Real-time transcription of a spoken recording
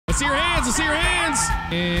see your hands. I see your hands.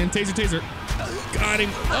 And taser, taser. Got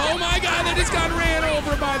him. Oh my God, they just got ran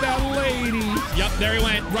over by that lady. Yep, there he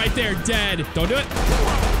went. Right there, dead. Don't do it.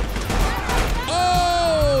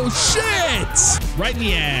 Oh, shit. Right in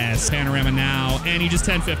the ass. Panorama now. And he just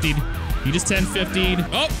 1050'd. He just 1050'd.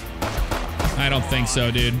 Oh. I don't think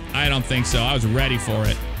so, dude. I don't think so. I was ready for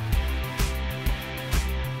it.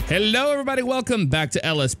 Hello, everybody. Welcome back to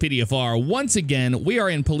LSPDFR. Once again, we are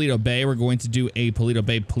in Paleto Bay. We're going to do a Paleto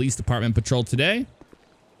Bay Police Department patrol today.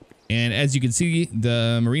 And as you can see,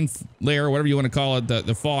 the marine layer, whatever you want to call it,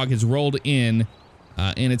 the fog has rolled in.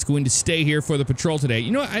 And it's going to stay here for the patrol today.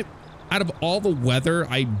 You know, out of all the weather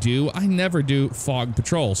I never do fog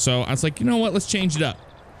patrol. So I was like, you know what? Let's change it up.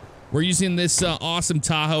 We're using this awesome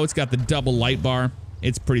Tahoe. It's got the double light bar.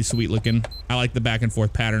 It's pretty sweet looking. I like the back and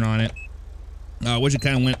forth pattern on it. Which it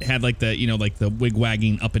kind of had like the, you know, like the wig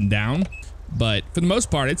wagging up and down. But for the most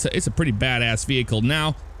part, it's a pretty badass vehicle.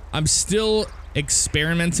 Now, I'm still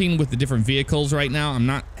experimenting with the different vehicles right now. I'm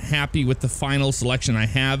not happy with the final selection I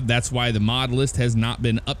have. That's why the mod list has not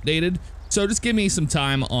been updated. So just give me some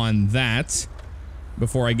time on that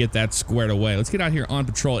before I get that squared away. Let's get out here on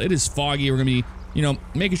patrol. It is foggy. We're going to be, you know,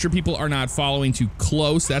 making sure people are not following too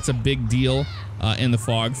close. That's a big deal in the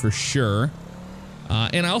fog for sure.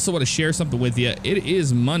 And I also want to share something with you. It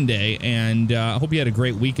is Monday, and I hope you had a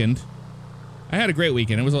great weekend. I had a great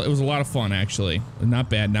weekend. It was a lot of fun, actually. Not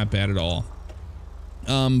bad at all.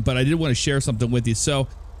 But I did want to share something with you. So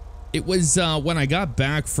it was when I got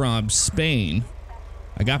back from Spain.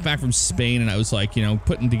 I got back from Spain, and I was like, you know,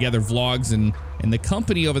 putting together vlogs, and the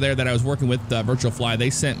company over there that I was working with, VirtualFly, they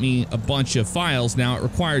sent me a bunch of files. Now it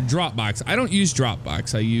required Dropbox. I don't use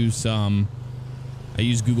Dropbox. I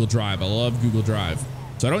use Google Drive. I love Google Drive.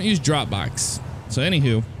 So I don't use Dropbox. So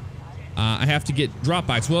anywho, I have to get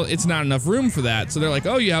Dropbox. Well, it's not enough room for that. So they're like,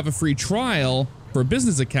 oh, you have a free trial for a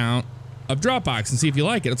business account of Dropbox and see if you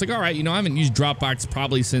like it. It's like, all right, you know, I haven't used Dropbox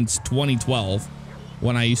probably since 2012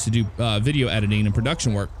 when I used to do video editing and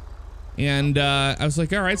production work. And I was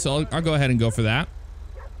like, all right, so I'll go ahead and go for that.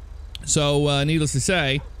 So needless to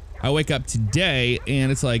say, I wake up today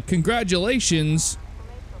and it's like, congratulations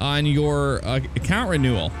on your account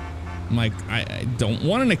renewal. I'm like, I don't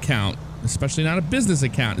want an account, especially not a business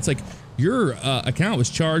account. It's like, your account was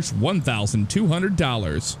charged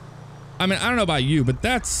 $1,200. I mean, I don't know about you, but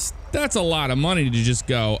that's a lot of money to just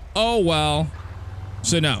go, oh well.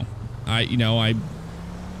 So no, I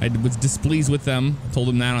was displeased with them. I told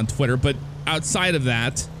them that on Twitter, but outside of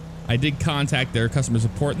that, I did contact their customer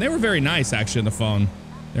support, and they were very nice actually on the phone.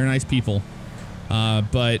 They're nice people.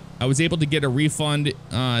 But I was able to get a refund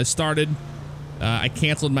started. I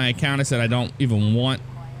canceled my account. I said I don't even want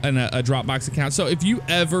a Dropbox account. So if you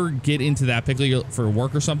ever get into that, particularly for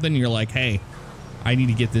work or something, you're like, hey, I need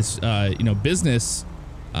to get this business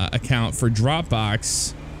account for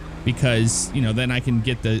Dropbox because, you know, then I can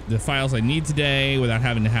get the files I need today without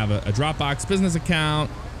having to have a Dropbox business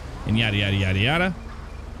account and yada, yada, yada, yada.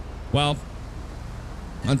 Well,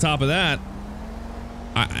 on top of that,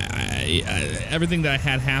 everything that I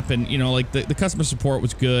had happen, you know, like the customer support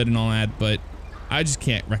was good and all that, but I just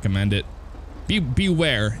can't recommend it.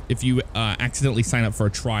 Beware if you accidentally sign up for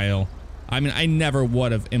a trial. I mean, I never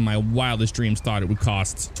would have in my wildest dreams thought it would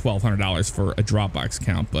cost $1,200 for a Dropbox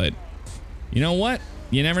account, but you know what?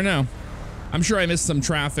 You never know. I'm sure I missed some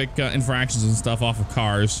traffic infractions and stuff off of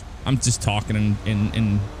cars. I'm just talking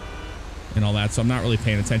and all that, so I'm not really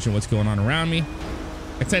paying attention to what's going on around me.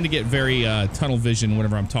 I tend to get very tunnel vision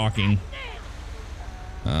whenever I'm talking.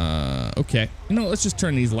 Okay. You know, let's just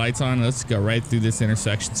turn these lights on. Let's go right through this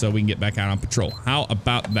intersection so we can get back out on patrol. How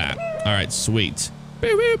about that? All right, sweet.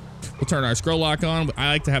 Beep, beep. We'll turn our scroll lock on. I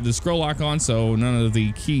like to have the scroll lock on so none of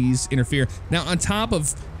the keys interfere. Now, on top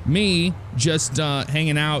of me just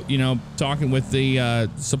hanging out, you know, talking with the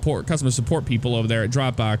customer support people over there at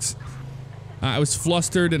Dropbox, I was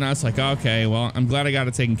flustered and I was like, okay, well, I'm glad I got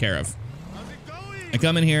it taken care of. I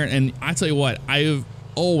come in here and I tell you what, I've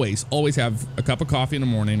always have a cup of coffee in the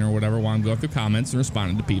morning or whatever while I'm going through comments and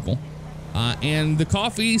responding to people. And the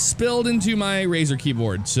coffee spilled into my Razer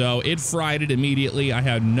keyboard, so it fried it immediately. I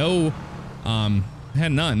had none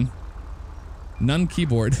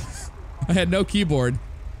keyboard. I had no keyboard.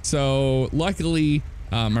 So luckily,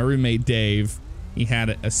 my roommate Dave, he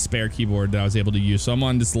had a spare keyboard that I was able to use. So I'm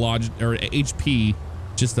on this HP,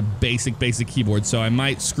 just a basic keyboard. So I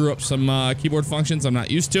might screw up some keyboard functions. I'm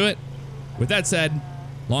not used to it. With that said,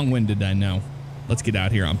 long-winded, I know. Let's get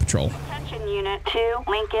out here on patrol. Attention Unit 2,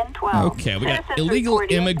 Lincoln 12. Okay, we got illegal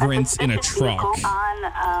immigrants in a truck.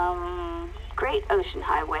 On Great Ocean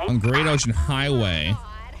Highway. On Great Ocean Highway.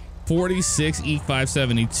 46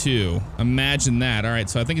 E572. Imagine that. All right,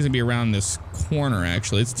 so I think he's gonna be around this corner.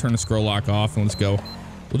 Actually, let's turn the scroll lock off and let's go.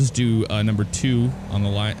 We'll just do number 2 on the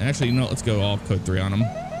line. Actually, you know, let's go all code 3 on him.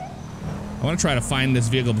 I want to try to find this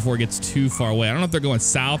vehicle before it gets too far away. I don't know if they're going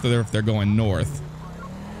south or if they're going north.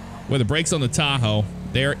 Well, the brakes on the Tahoe,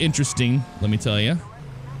 they're interesting, let me tell you.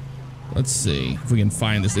 Let's see if we can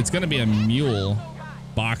find this. It's going to be a mule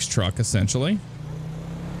box truck, essentially.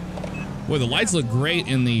 Boy, the lights look great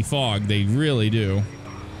in the fog. They really do. All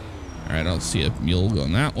right, I don't see a mule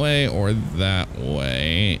going that way or that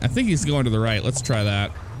way. I think he's going to the right. Let's try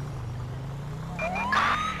that.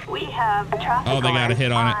 We have a traffic Oh, they got a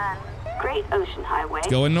hit on it. Great Ocean Highway. It's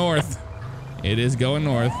going north. It is going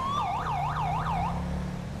north. All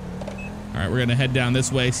right, we're going to head down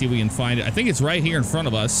this way, see if we can find it. I think it's right here in front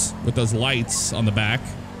of us with those lights on the back.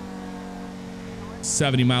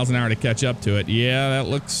 70 miles an hour to catch up to it. Yeah, that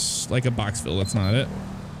looks like a Boxville. That's not it.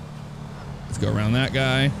 Let's go around that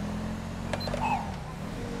guy.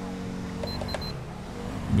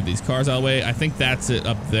 Move these cars out of the way. I think that's it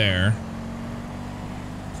up there.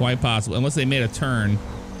 Quite possible, unless they made a turn.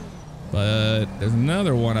 But there's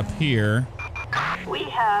another one up here. We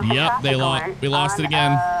have yep, we lost it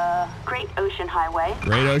again. Great Ocean Highway.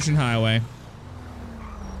 Great Ocean Highway.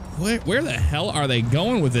 Where the hell are they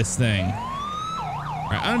going with this thing?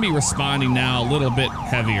 All right, I'm gonna be responding now a little bit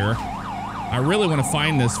heavier. I really want to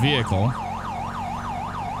find this vehicle.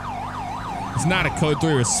 It's not a code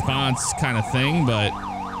 3 response kind of thing, but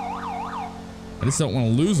I just don't want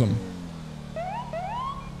to lose them.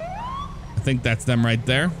 I think that's them right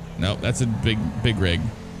there. Nope, that's a big rig.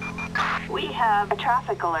 We have a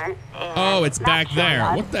traffic alert. Oh, it's back there.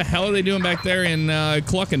 What the hell are they doing back there in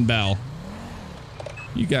Cluckenbell?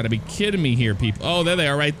 You gotta be kidding me here, people. Oh, there they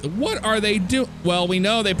are, right? What are they doing? Well, we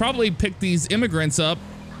know they probably picked these immigrants up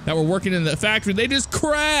that were working in the factory. They just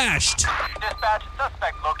crashed. Dispatch,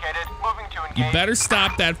 suspect located. Moving to engage. You better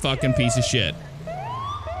stop that fucking piece of shit.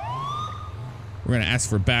 We're gonna ask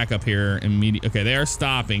for backup here immediately. Okay, they are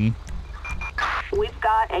stopping. We've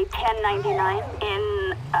got a 1099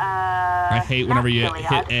 in I hate whenever you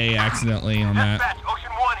hit A accidentally on that. Dispatch,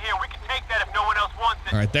 Ocean 1 here. We can take that if no one else wants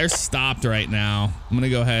it. All right, they're stopped right now. I'm gonna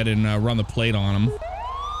go ahead and run the plate on them.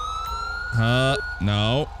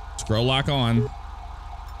 No. Scroll lock on.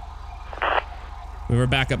 We have our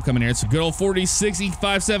backup coming here. It's a good old 46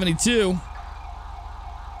 E572.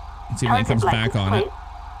 Let's see if anything comes back on it.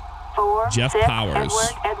 4, Jeff 6, Powers.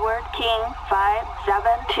 Edward King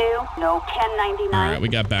 572. No 1099. All right, we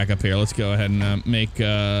got backup here. Let's go ahead and make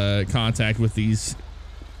contact with these.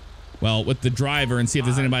 Well, with the driver and see if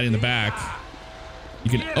there's anybody in the back.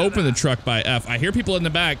 You can open the truck by F. I hear people in the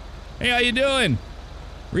back. Hey, how you doing?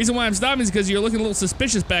 Reason why I'm stopping is because you're looking a little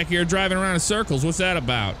suspicious back here, driving around in circles. What's that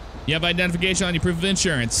about? You have identification on your proof of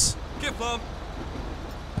insurance. Get bump.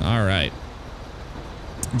 All right.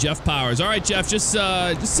 Jeff Powers. All right, Jeff, just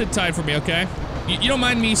sit tight for me, okay? You don't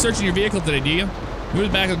mind me searching your vehicle today, do you? Move the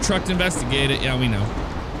back of the truck to investigate it. Yeah, we know.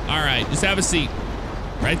 All right, just have a seat.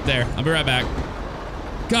 Right there. I'll be right back.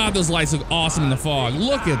 God, those lights look awesome in the fog.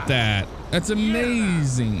 Look at that. That's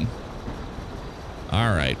amazing.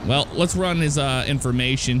 All right. Well, let's run his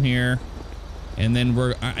information here. And then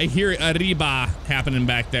I hear Arriba happening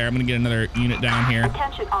back there. I'm going to get another unit down here.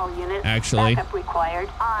 Attention all units. Actually, backup required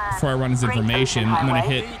before I run his information, I'm going to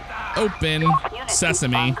hit open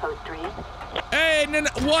sesame. Hey, no,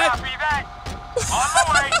 what? Copy that. On the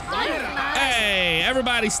way. Hey,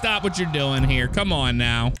 everybody stop what you're doing here. Come on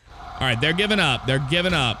now. All right, they're giving up. They're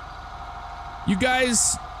giving up. You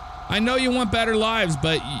guys, I know you want better lives,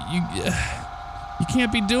 but you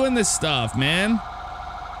can't be doing this stuff, man.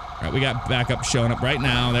 All right, we got backup showing up right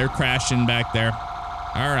now. They're crashing back there.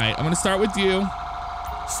 All right, I'm gonna start with you.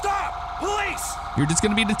 Stop! Police! You're just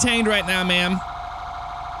gonna be detained right now, ma'am.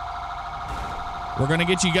 We're gonna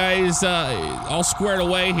get you guys all squared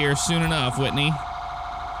away here soon enough, Whitney.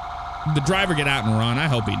 The driver get out and run. I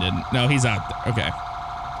hope he didn't. No, he's out there. Okay.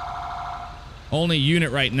 Only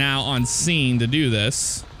unit right now on scene to do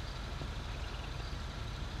this.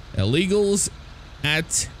 Illegals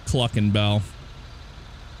at Cluckenbell.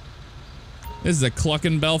 This is a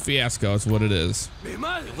Cluckenbell fiasco, is what it is. You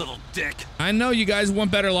little dick. I know you guys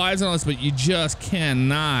want better lives and all this, but you just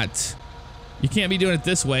cannot. You can't be doing it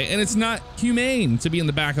this way, and it's not humane to be in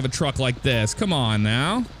the back of a truck like this. Come on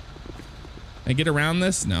now. Can I get around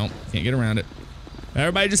this? No, can't get around it.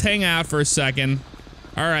 Everybody just hang out for a second.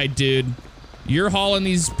 All right, dude. You're hauling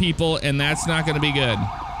these people, and that's not going to be good.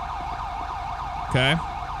 Okay?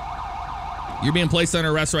 You're being placed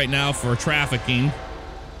under arrest right now for trafficking.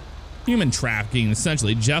 Human trafficking,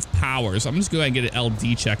 essentially. Jeff Powers. I'm just going to get an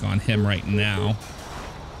LD check on him right now.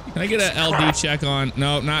 Can I get an LD check on?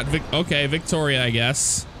 No, not okay, Victoria, I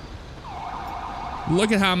guess.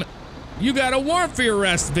 Look at how you got a warrant for your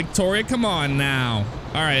arrest, Victoria. Come on now.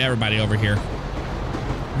 All right, everybody over here.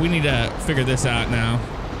 We need to figure this out now.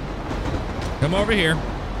 Come over here.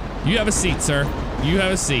 You have a seat, sir. You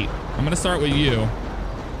have a seat. I'm gonna start with you.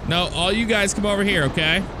 No, all you guys come over here,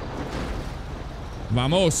 okay?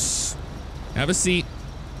 Vamos. Have a seat.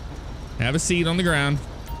 Have a seat on the ground.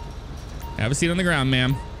 Have a seat on the ground,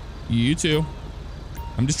 ma'am. You too.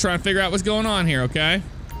 I'm just trying to figure out what's going on here, okay?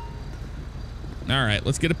 All right,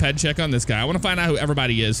 let's get a ped check on this guy. I want to find out who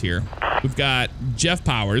everybody is here. We've got Jeff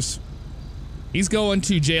Powers. He's going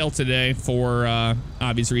to jail today for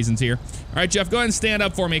obvious reasons here. All right, Jeff, go ahead and stand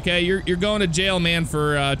up for me, okay? You're going to jail, man,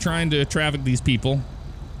 for trying to traffic these people.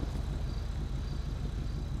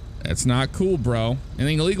 That's not cool, bro.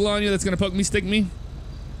 Anything illegal on you that's gonna poke me, stick me,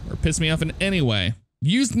 or piss me off in any way?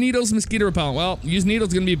 Used needles, mosquito repellent. Well, used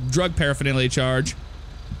needles gonna be a drug paraphernalia charge.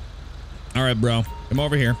 All right, bro, come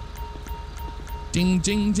over here. Jing,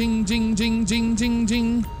 jing, jing, jing, jing, jing, jing,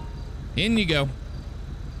 jing. In you go.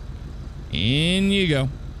 In you go.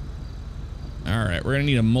 All right, we're gonna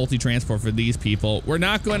need a multi-transport for these people. We're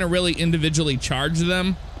not going to really individually charge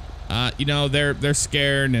them. You know, they're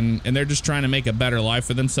scared and they're just trying to make a better life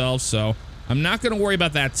for themselves. So I'm not going to worry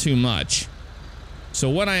about that too much. So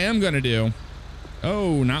what I am going to do,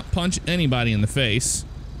 not punch anybody in the face,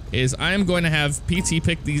 is I am going to have PT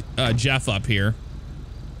pick the Jeff up here.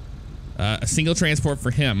 A single transport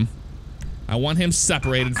for him. I want him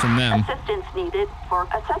separated from them. Assistance needed for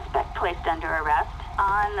a suspect placed under arrest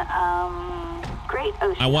on Great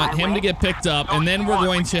Ocean I want him to get picked up, and then we're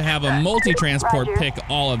going to have a multi-transport pick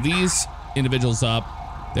all of these individuals up.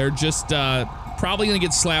 They're just probably going to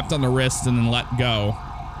get slapped on the wrist and then let go.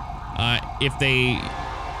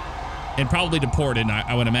 And probably deported,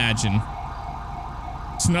 I would imagine.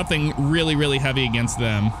 It's nothing really, really heavy against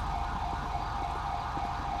them.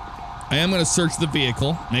 I am going to search the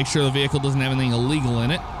vehicle, make sure the vehicle doesn't have anything illegal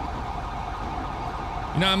in it.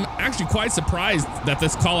 You know, I'm actually quite surprised that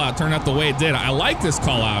this call out turned out the way it did. I like this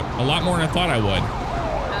call out a lot more than I thought I would.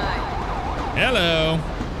 Hello.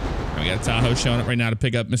 We got a Tahoe showing up right now to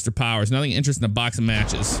pick up Mr. Powers. Nothing interesting in a box of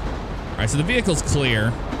matches. All right, so the vehicle's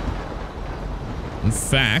clear. In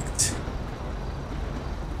fact,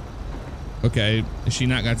 okay, is she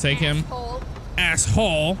not gonna take him?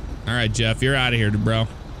 Asshole. All right, Jeff, you're out of here, bro.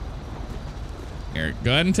 Here,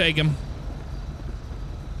 go ahead and take him.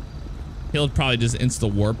 He'll probably just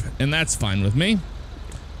insta-warp, and that's fine with me.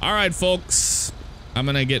 All right, folks. I'm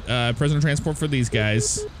going to get prisoner transport for these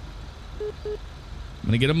guys. I'm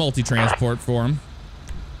going to get a multi-transport for them.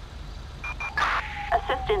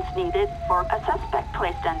 Assistance needed for a suspect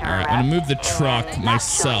placed under arrest. All right, I'm going to move the truck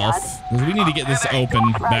myself, because we need to get this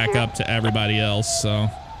open back up to everybody else, so.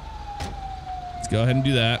 Let's go ahead and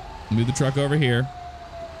do that. Move the truck over here.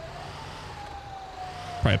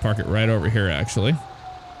 Probably park it right over here, actually.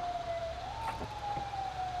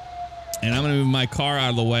 And I'm going to move my car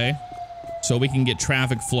out of the way so we can get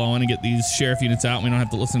traffic flowing and get these sheriff units out. We don't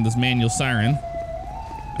have to listen to this manual siren.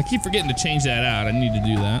 I keep forgetting to change that out. I need to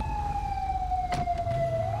do that.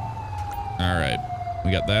 All right.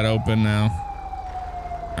 We got that open now.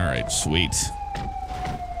 All right, sweet.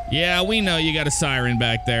 Yeah, we know you got a siren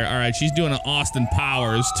back there. All right, she's doing an Austin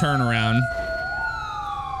Powers turnaround.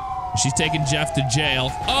 She's taking Jeff to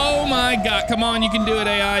jail. Oh my God, come on, you can do it,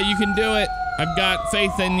 AI, you can do it. I've got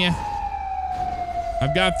faith in you.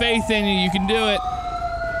 I've got faith in you. You can do it.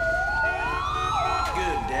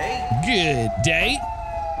 Good day. Good day.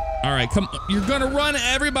 All right, come. You're gonna run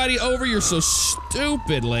everybody over. You're so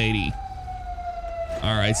stupid, lady.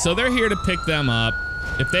 All right, so they're here to pick them up.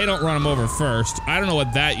 If they don't run them over first, I don't know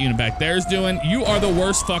what that unit back there is doing. You are the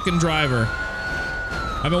worst fucking driver.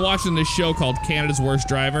 I've been watching this show called Canada's Worst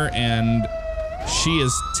Driver, and she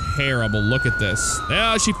is terrible. Look at this.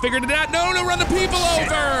 Oh, she figured it out. No, run the people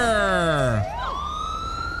over.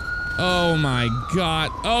 Oh my God.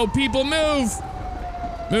 Oh, people move.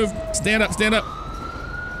 Move. Stand up, stand up.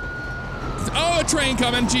 Oh, a train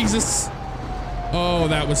coming. Jesus. Oh,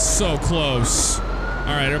 that was so close.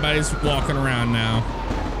 All right, everybody's walking around now.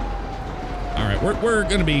 All right, we're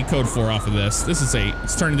gonna be code 4 off of this.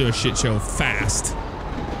 It's turned into a shit show fast.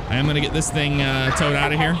 I am gonna get this thing towed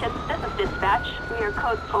out of here. This is dispatch. We are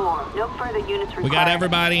code 4. No further units required. We got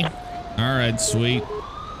everybody. All right, sweet.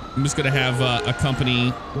 I'm just gonna have the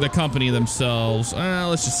company themselves.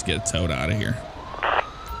 Let's just get it towed out of here.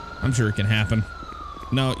 I'm sure it can happen.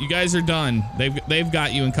 No, you guys are done. They've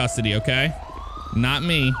got you in custody, okay? Not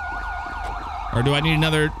me. Or do I need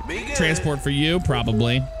another transport for you?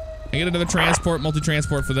 Probably. I get another transport,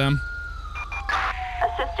 multi-transport for them.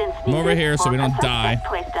 Assistance Come over here so we don't die.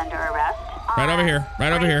 Placed under arrest. Right over here.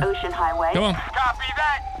 Right over here. Ocean Highway. Come on. Copy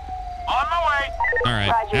that. On my way. All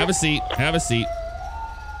right. Roger. Have a seat. Have a seat.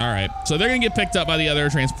 All right. So they're going to get picked up by the other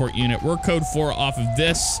transport unit. We're code 4 off of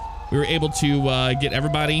this. We were able to get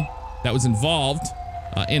everybody that was involved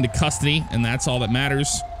into custody, and that's all that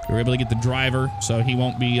matters. We were able to get the driver, so he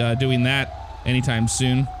won't be doing that anytime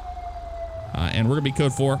soon. And we're going to be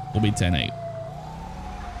code 4. We'll be 10-8.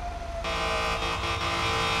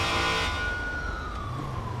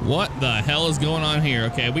 What the hell is going on here?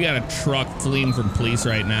 Okay, we got a truck fleeing from police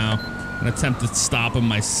right now. I'm gonna attempt to stop him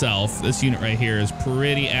myself. This unit right here is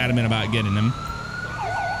pretty adamant about getting him.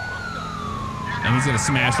 And he's gonna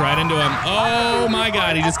smash right into him. Oh my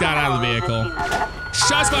God, he just got out of the vehicle.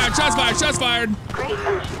 Shots fired, shots fired, shots fired. Great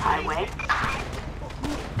Ocean Highway.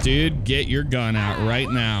 Dude, get your gun out right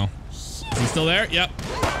now. Is he still there? Yep.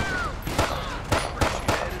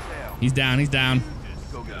 He's down, he's down.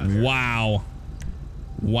 Wow.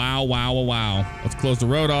 Wow, wow, wow, wow. Let's close the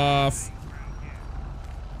road off.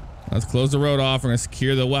 Let's close the road off. We're gonna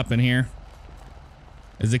secure the weapon here.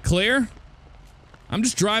 Is it clear? I'm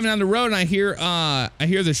just driving down the road and I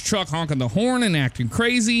hear this truck honking the horn and acting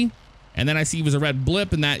crazy. And then I see it was a red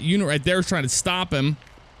blip and that unit right there is trying to stop him.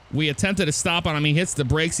 We attempted to stop on him. He hits the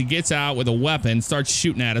brakes. He gets out with a weapon, starts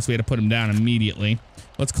shooting at us. We had to put him down immediately.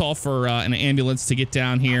 Let's call for an ambulance to get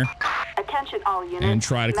down here. Attention all units. And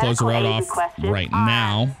try to close the road off right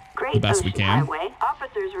now, the best we can. Highway.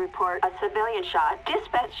 Officers report a civilian shot.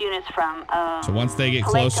 Dispatch units from So once they get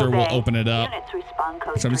closer, Paleto we'll Bay. open it up. Units respond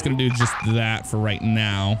code So I'm just going to 3. do just that for right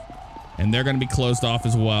now. And they're going to be closed off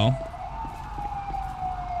as well.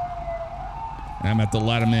 And I'm going to have to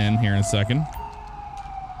let them in here in a second.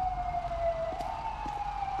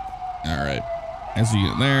 All right. As a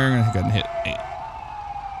unit there, I'm going to go ahead and hit 8.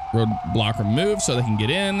 Roadblock remove so they can get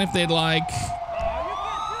in if they'd like.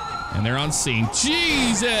 And they're on scene.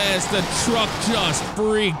 Jesus, the truck just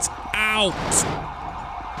freaked out.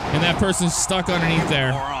 And that person's stuck underneath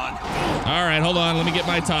there. All right, hold on. Let me get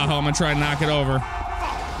my Tahoe. I'm gonna try and knock it over.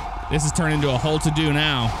 This has turned into a whole to-do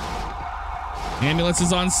now. Ambulance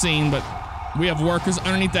is on scene, but we have workers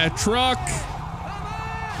underneath that truck.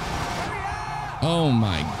 Oh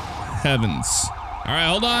my heavens. All right,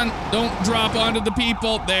 hold on. Don't drop onto the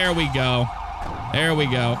people. There we go. There we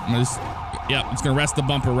go. I'm gonna just, yep, it's gonna rest the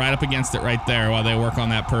bumper right up against it right there while they work on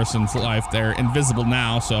that person's life. They're invisible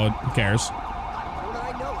now, so who cares?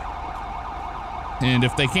 And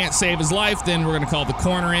if they can't save his life, then we're gonna call the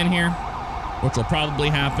coroner in here, which will probably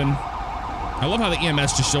happen. I love how the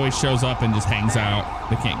EMS just always shows up and just hangs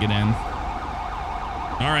out. They can't get in.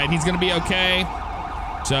 All right, he's gonna be okay.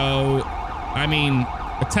 So, I mean,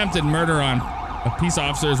 attempted murder on a peace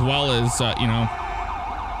officer as well as, you know,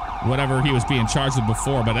 whatever he was being charged with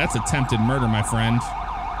before, but that's attempted murder, my friend.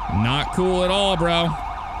 Not cool at all, bro.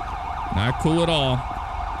 Not cool at all.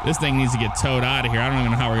 This thing needs to get towed out of here. I don't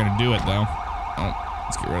even know how we're gonna do it, though. Oh,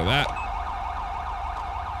 let's get rid of that.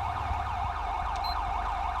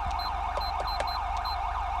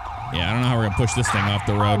 Yeah, I don't know how we're gonna push this thing off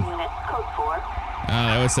the road. Units, code 4.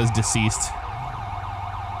 It always says deceased.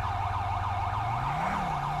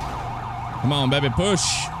 Come on, baby, push.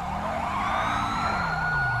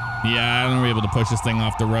 Yeah, I don't know if we're able to push this thing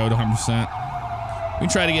off the road 100%. We can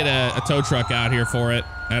try to get a tow truck out here for it.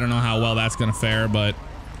 I don't know how well that's going to fare, but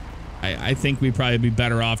I think we'd probably be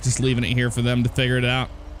better off just leaving it here for them to figure it out.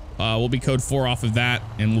 We'll be code 4 off of that,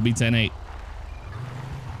 and we'll be 10-8.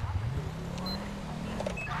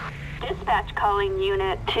 Dispatch calling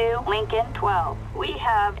Unit 2, Lincoln 12. We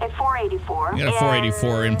have a 484. We got a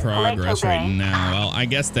 484 in progress Paleto right Bay. now. Well, I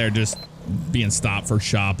guess they're just being stopped for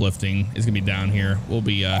shoplifting. It's gonna be down here. We'll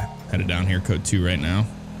be headed down here, code 2 right now.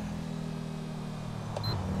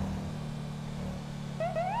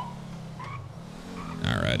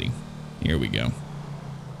 Alrighty, here we go.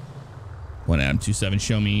 1 Adam 27,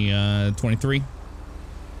 show me 23.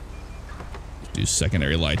 Do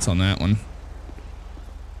secondary lights on that one.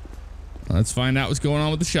 Let's find out what's going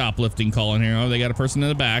on with the shoplifting call in here. Oh, they got a person in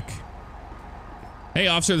the back. Hey,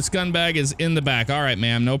 officer, the scumbag is in the back. All right,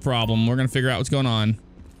 ma'am, no problem. We're gonna figure out what's going on.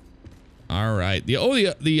 All right. The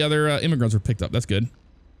other immigrants were picked up. That's good.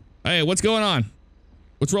 Hey, what's going on?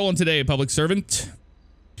 What's rolling today, public servant?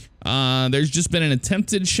 There's just been an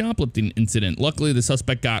attempted shoplifting incident. Luckily, the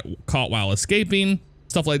suspect got caught while escaping.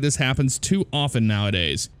 Stuff like this happens too often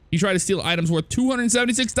nowadays. He tried to steal items worth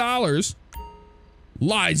 $276.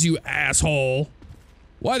 Lies, you asshole.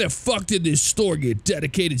 Why the fuck did this store get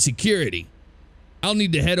dedicated security? I'll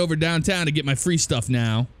need to head over downtown to get my free stuff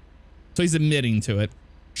now. So he's admitting to it.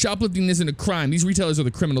 Shoplifting isn't a crime. These retailers are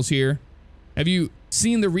the criminals here. Have you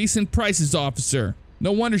seen the recent prices, officer?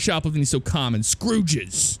 No wonder shoplifting is so common.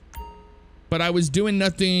 Scrooges. But I was doing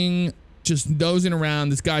nothing, just dozing around.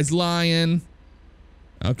 This guy's lying.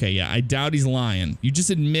 Okay, yeah, I doubt he's lying. You just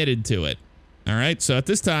admitted to it. All right, so at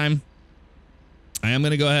this time, I am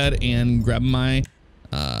going to go ahead and grab my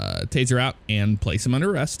taser out and place him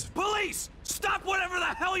under arrest. Police! Stop whatever the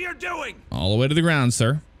hell you're doing! All the way to the ground,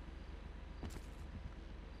 sir.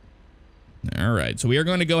 All right, so we are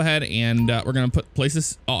going to go ahead and we're going to place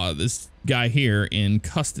this guy here in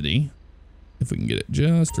custody. If we can get it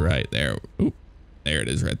just right there. Oop, there it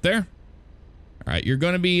is right there. All right, you're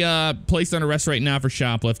going to be placed on arrest right now for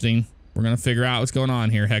shoplifting. We're going to figure out what's going on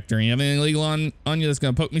here, Hector. You have anything illegal on you that's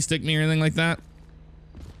going to poke me, stick me, or anything like that?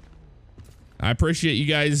 I appreciate you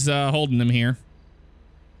guys holding him here.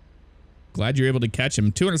 Glad you're able to catch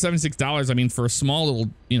him. $276. I mean, for a small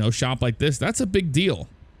little, shop like this, that's a big deal.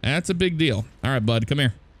 That's a big deal. All right, bud, come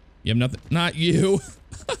here. You have nothing. Not you.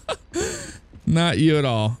 Not you at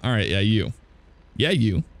all. All right, yeah, you. Yeah,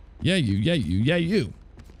 you. Yeah, you. Yeah, you. Yeah, you.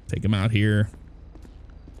 Take him out here.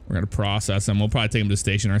 We're going to process him. We'll probably take him to the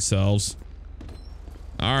station ourselves.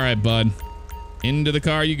 All right, bud. Into the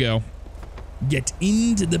car you go. Get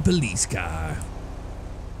into the police car.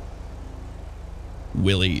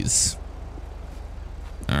 Willies.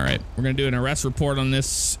 All right, we're going to do an arrest report on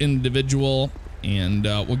this individual, and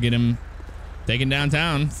we'll get him taken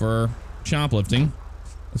downtown for shoplifting.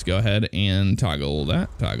 Let's go ahead and toggle that.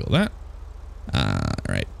 All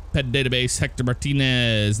right, pet database, Hector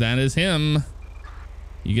Martinez. That is him.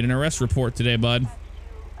 You get an arrest report today, bud.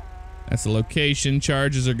 That's the location.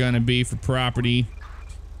 Charges are going to be for property.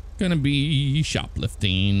 Going to be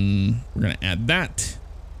shoplifting. We're going to add that.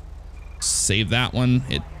 Save that one.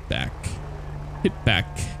 Hit back. Hit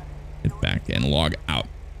back. Hit back and log out.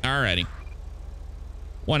 Alrighty.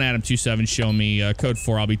 1 Adam 27 show me code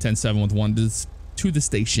 4. I'll be 10-7 with 1 to the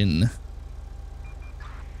station.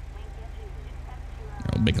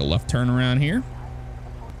 I'll make a left turn around here.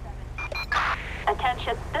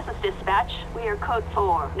 Attention, this is dispatch. We are code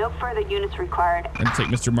 4. No further units required. I'm gonna take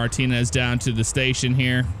Mr. Martinez down to the station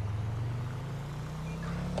here.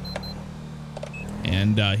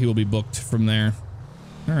 And he will be booked from there.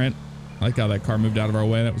 All right. I like how that car moved out of our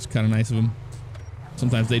way. That was kind of nice of him.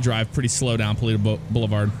 Sometimes they drive pretty slow down Paleto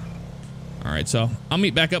Boulevard. All right, so I'll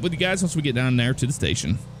meet back up with you guys once we get down there to the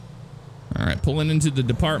station. All right, pulling into the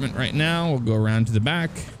department right now. We'll go around to the back.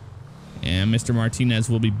 And Mr. Martinez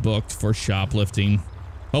will be booked for shoplifting.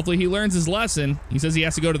 Hopefully he learns his lesson. He says he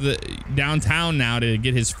has to go to the downtown now to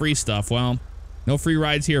get his free stuff. Well, no free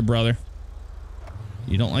rides here, brother.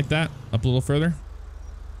 You don't like that? Up a little further?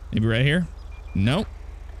 Maybe right here? Nope.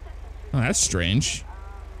 Oh, that's strange.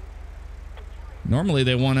 Normally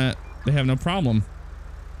they have no problem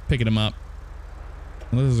picking him up.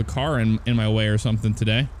 Well, there's a car in my way or something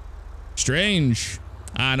today. Strange.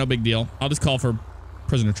 No big deal. I'll just call for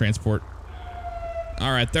prisoner transport.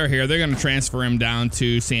 All right, they're here. They're going to transfer him down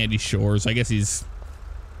to Sandy Shores. I guess he's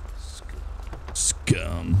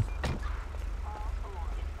scum.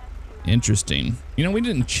 Interesting. We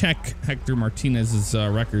didn't check Hector Martinez's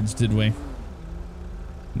records, did we?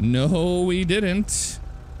 No, we didn't.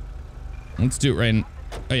 Let's do it right now.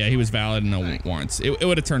 Oh, yeah, he was valid and no warrants. It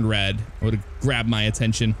would have turned red. It would have grabbed my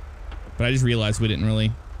attention. But I just realized we didn't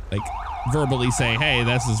really, verbally say, hey,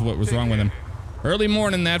 this is what was wrong with him. Early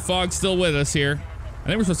morning, that fog's still with us here. I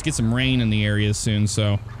think we're supposed to get some rain in the area soon,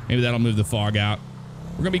 so maybe that'll move the fog out.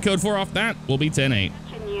 We're going to be code 4 off that. We'll be 10-8.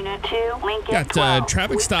 Got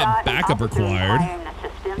traffic stop backup required.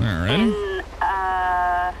 All right.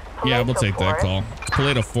 Yeah, we'll take that call.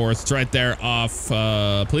 Paleto Forest. It's right there off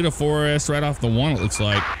Paleto Forest, right off the 1, it looks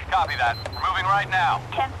like. Copy that. We're moving right now.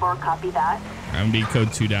 10-4, copy that. I'm going to be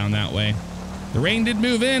code 2 down that way. The rain did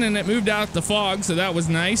move in and it moved out the fog, so that was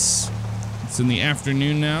nice. It's in the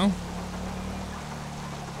afternoon now.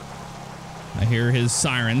 I hear his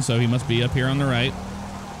siren, so he must be up here on the right.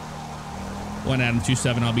 1 Adam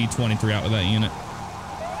 27, I'll be 23 out with that unit.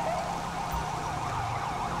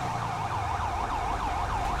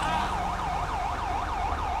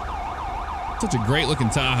 Such a great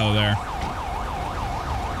looking Tahoe there.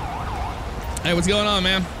 Hey, what's going on,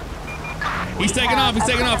 man? He's taking off. He's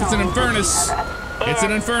taking off. It's an Infernus. It's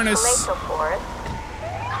an Infernus. All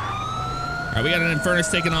right, we got an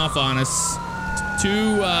Infernus taking off on us.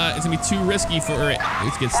 It's gonna be too risky for it.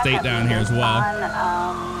 Let's get state down here as well.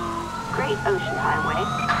 Great Ocean Highway.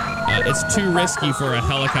 It's too risky for a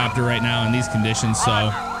helicopter right now in these conditions, so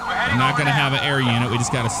I'm not gonna have an air unit. We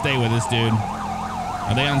just gotta stay with this dude.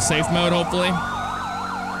 Are they on safe mode, hopefully?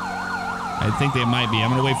 I think they might be.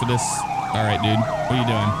 I'm gonna wait for this. All right, dude. What are you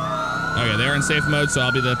doing? Okay, they're in safe mode, so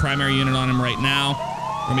I'll be the primary unit on him right now.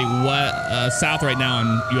 We're gonna be south right now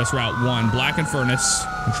on US Route 1. Blackened furnace.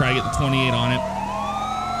 We'll try to get the 28 on it.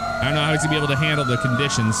 I don't know how he's gonna be able to handle the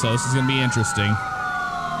conditions, so this is gonna be interesting.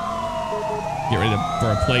 Get ready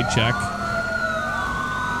for a plate check.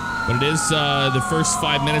 But it is the first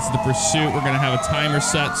 5 minutes of the pursuit. We're gonna have a timer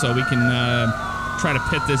set so we can try to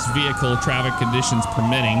pit this vehicle, traffic conditions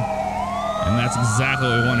permitting. And that's exactly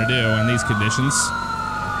what we want to do in these conditions.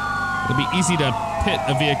 It'll be easy to pit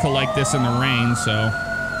a vehicle like this in the rain, so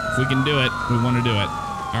if we can do it, we want to do it.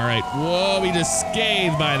 All right. Whoa, we just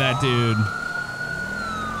scathed by that dude.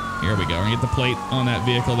 Here we go. We're gonna get the plate on that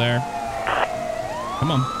vehicle there.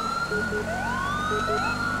 Come on.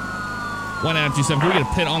 1 Adam 27. Can we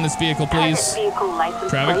get a pit on this vehicle, please?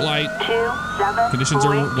 Traffic light. 27. Conditions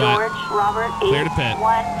are wet. George, Robert, Clear to pit. 15.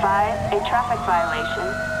 A traffic violation.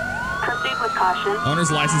 Proceed with caution. Owner's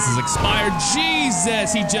license is expired.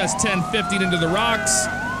 Jesus, he just 1050'd into the rocks.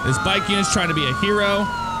 This bike unit's trying to be a hero.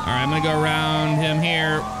 All right, I'm gonna go around him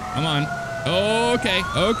here. Come on. Okay,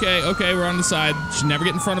 we're on the side. You should never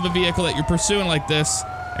get in front of a vehicle that you're pursuing like this.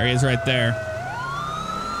 There he is right there.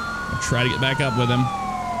 I'll try to get back up with him.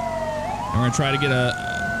 And we're gonna try to get a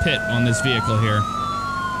pit on this vehicle here.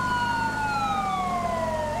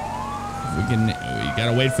 We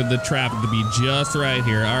gotta wait for the traffic to be just right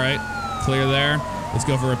here. All right, clear there. Let's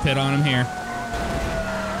go for a pit on him here.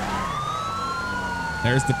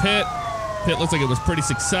 There's the pit. Pit looks like it was pretty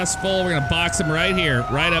successful. We're gonna box him right here,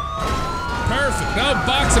 right up. Perfect. No,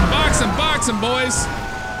 box him, boys.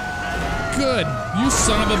 Good. You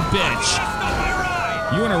son of a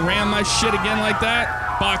bitch. You wanna ram my shit again like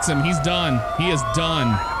that? Box him. He's done. He is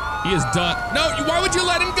done. He is done. No, why would you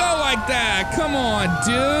let him go like that? Come on,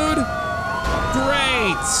 dude.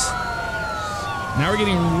 Great. Now we're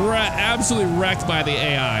getting absolutely wrecked by the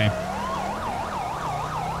AI.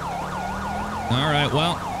 All right,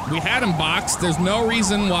 well, we had him boxed. There's no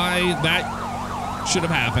reason why that should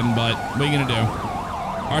have happened, but what are you gonna do?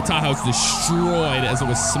 Our Tahoe's destroyed as it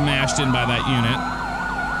was smashed in by that unit.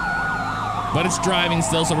 But it's driving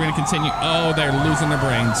still, so we're gonna continue. Oh, they're losing their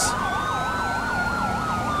brains.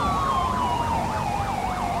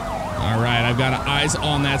 All right, I've got eyes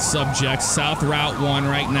on that subject. South Route 1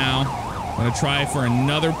 right now. I'm gonna try for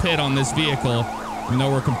another pit on this vehicle, even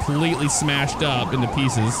though we're completely smashed up into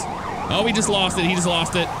pieces. Oh, he just lost it. He just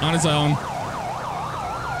lost it on his own.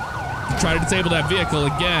 Try to disable that vehicle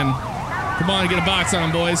again. Come on, get a box on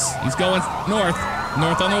him, boys. He's going north.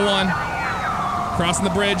 North on the 1. Crossing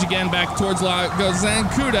the bridge again, back towards goes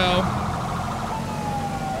Zancudo.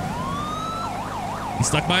 He's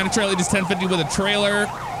stuck behind a trailer. Just 1050 with a trailer.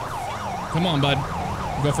 Come on, bud.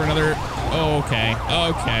 Go for another. Oh, okay.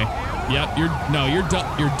 Yep.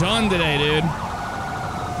 You're done today, dude.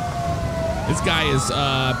 This guy is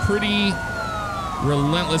pretty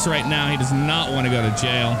relentless right now. He does not want to go to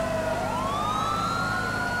jail.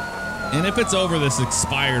 And if it's over this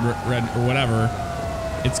expired red or whatever,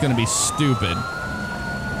 it's going to be stupid.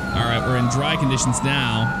 All right, we're in dry conditions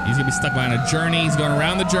now. He's going to be stuck behind a journey. He's going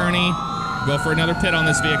around the journey. Go for another pit on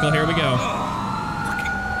this vehicle. Here we go.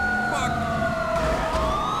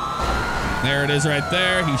 There it is right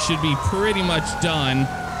there. He should be pretty much done.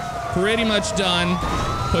 Pretty much done.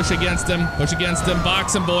 Push against him. Push against him.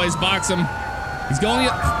 Box him, boys. Box him. He's going.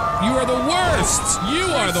 You are the worst.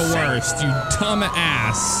 You are the worst, you dumb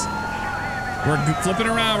ass. We're flipping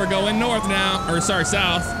around. We're going north now. Or, sorry,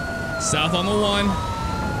 south. South on the 1.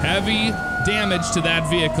 Heavy damage to that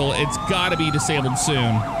vehicle. It's got to be disabled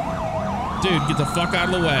soon. Dude, get the fuck out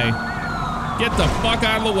of the way. Get the fuck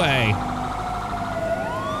out of the way.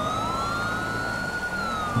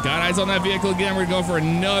 Got eyes on that vehicle again. We're going to go for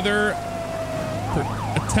another...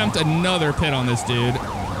 attempt another pit on this dude.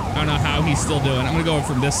 I don't know how he's still doing. I'm going to go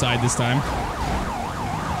from this side this time.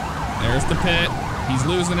 There's the pit. He's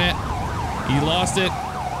losing it. He lost it.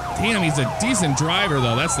 Damn, he's a decent driver,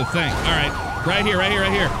 though. That's the thing. All right. Right here, right here,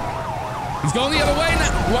 right here. He's going the other way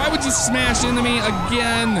now. Why would you smash into me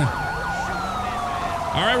again?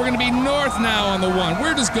 All right, we're going to be north now on the 1.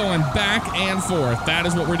 We're just going back and forth. That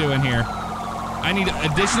is what we're doing here. I need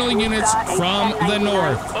additional units from the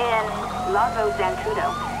north.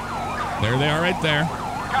 There they are right there.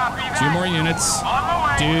 2 more units.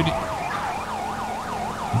 Dude.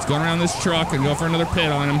 He's going around this truck and go for another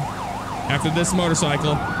pit on him. After this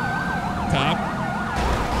motorcycle. Cop.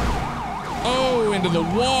 Oh, into the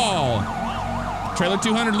wall. Trailer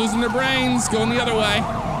 200 losing their brains. Going the other way.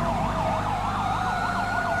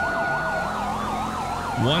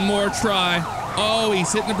 One more try. Oh,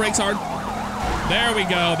 he's hitting the brakes hard. There we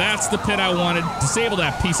go. That's the pit I wanted. Disable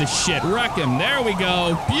that piece of shit. Wreck him. There we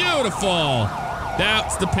go. Beautiful.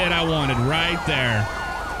 That's the pit I wanted right there.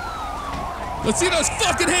 Let's see those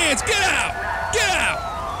fucking hands. Get out. Get out.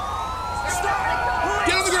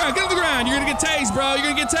 Get on the ground. Get on the ground. You're going to get tased, bro.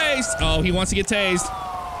 You're going to get tased. Oh, he wants to get tased.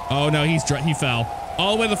 Oh, no, he fell.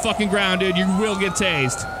 All the way to the fucking ground, dude. You will get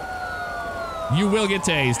tased. You will get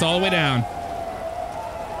tased all the way down.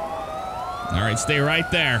 All right, stay right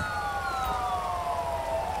there.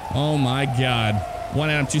 Oh, my God. 1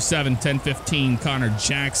 Adam 27, 1015, Connor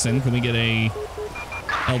Jackson. Can we get a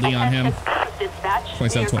LD on him?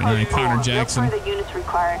 2729, Connor Jackson.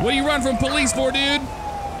 What do you run from police for, dude?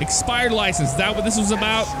 Expired license. Is that what this was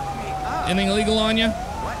about? Anything illegal on you?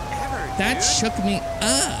 That shook me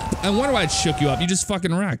up. I wonder why it shook you up. You just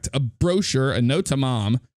fucking wrecked. A brochure, a note to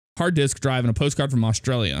mom, hard disk drive, and a postcard from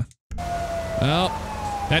Australia. Well,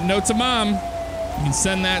 that note to mom, you can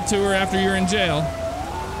send that to her after you're in jail.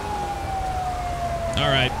 All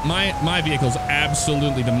right, my vehicle's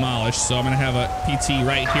absolutely demolished, so I'm gonna have a PT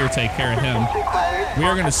right here take care of him. We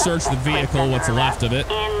are gonna search the vehicle, what's left of it.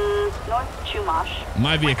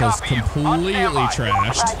 My vehicle's completely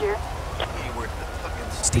trashed.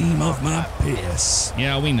 Steam of my piss.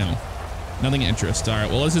 Yeah, we know. Nothing of interest. All right,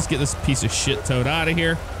 well, let's just get this piece of shit towed out of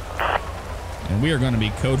here. And we are gonna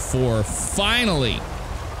be code 4 finally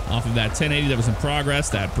off of that 1080 that was in progress,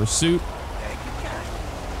 that pursuit.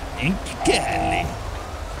 Thank you, Kelly.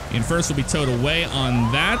 And first will be towed away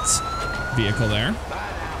on that vehicle there.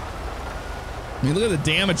 I mean, look at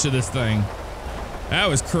the damage to this thing. That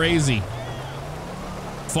was crazy.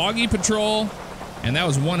 Foggy patrol, and that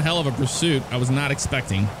was one hell of a pursuit I was not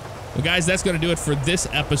expecting. Well, guys, that's going to do it for this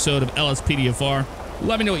episode of LSPDFR.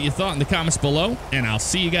 Let me know what you thought in the comments below, and I'll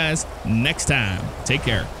see you guys next time. Take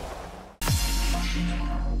care.